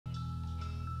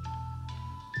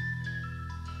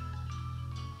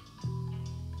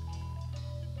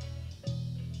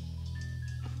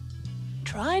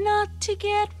Try not to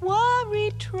get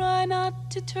worried, try not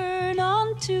to turn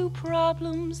on to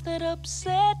problems that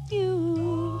upset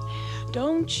you.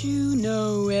 Don't you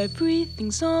know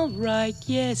everything's all right?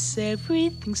 Yes,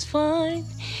 everything's fine.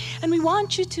 And we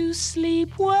want you to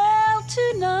sleep well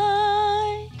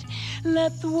tonight.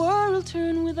 Let the world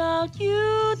turn without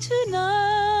you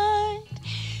tonight.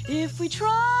 If we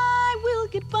try, we'll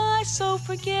get by, so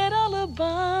forget all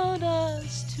about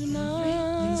us tonight.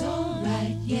 Everything's all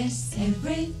right, yes,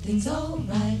 everything's all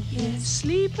right, yes.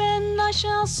 Sleep and I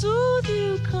shall soothe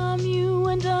you, calm you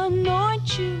and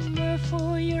anoint you, myrrh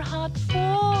for your hot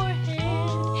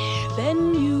forehead.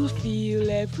 Then you'll feel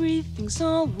everything's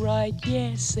all right,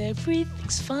 yes,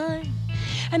 everything's fine.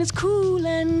 And it's cool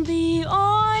and the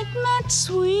ointment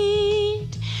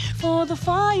sweet for the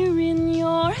fire in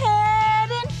your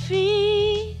head and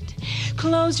feet.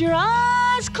 Close your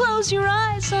eyes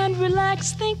and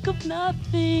relax, think of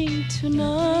nothing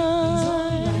tonight. Everything's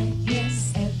all right,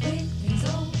 yes, everything's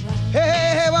all right.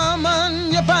 Hey,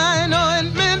 woman, your fine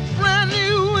ointment, brand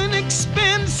new and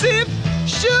expensive,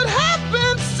 should have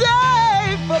been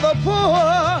saved for the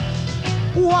poor.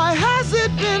 Why has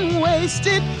it been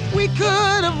wasted? We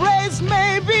could have raised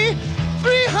maybe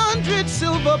 300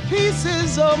 silver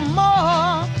pieces or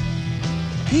more.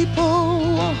 People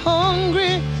who are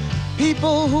hungry,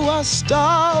 people who are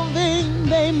starving,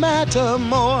 they matter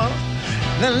more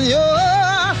than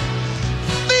your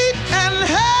feet and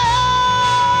hair.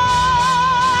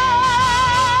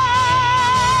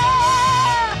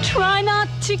 Try not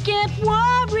to get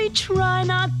worried, try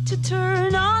not to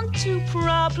turn on to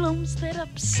problems that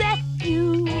upset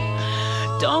you.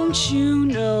 Don't you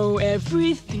know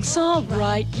everything's all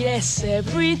right? Yes,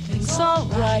 everything's all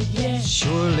right, yes.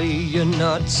 Surely you're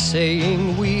not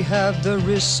saying we have the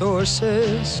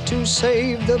resources to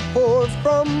save the poor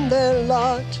from their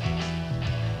lot.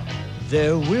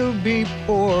 There will be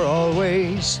poor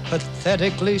always,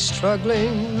 pathetically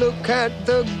struggling. Look at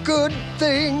the good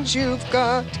things you've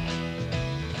got.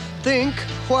 Think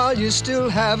while you still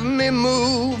have me,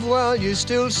 move while you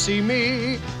still see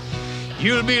me.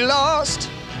 You'll be lost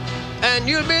and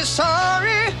you'll be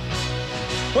sorry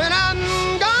when I'm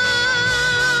gone.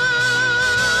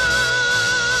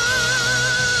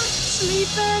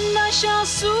 Sleep and I shall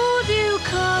soothe you,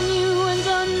 calm you and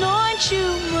anoint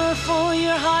you, myrrh for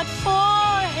your hot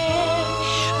forehead.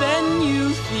 Then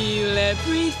you feel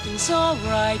everything's all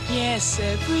right, yes,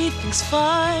 everything's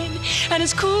fine. And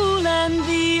it's cool and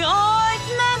the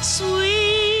ointment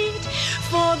sweet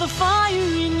for the fire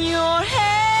in your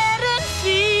head and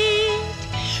feet.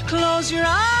 Close your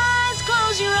eyes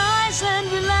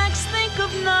and relax, think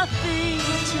of nothing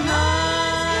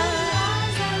tonight.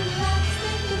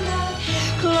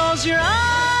 Close your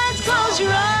eyes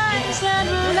and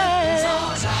relax.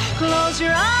 Close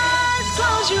your eyes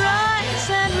and relax. Close your eyes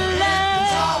and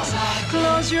relax.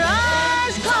 Close your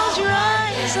eyes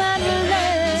and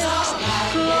relax.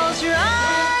 Close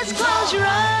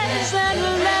your eyes and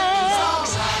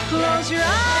relax. Close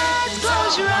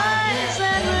your eyes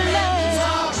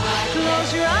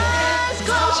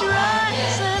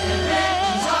and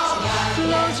relax.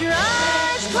 Close your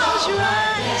eyes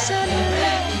and relax.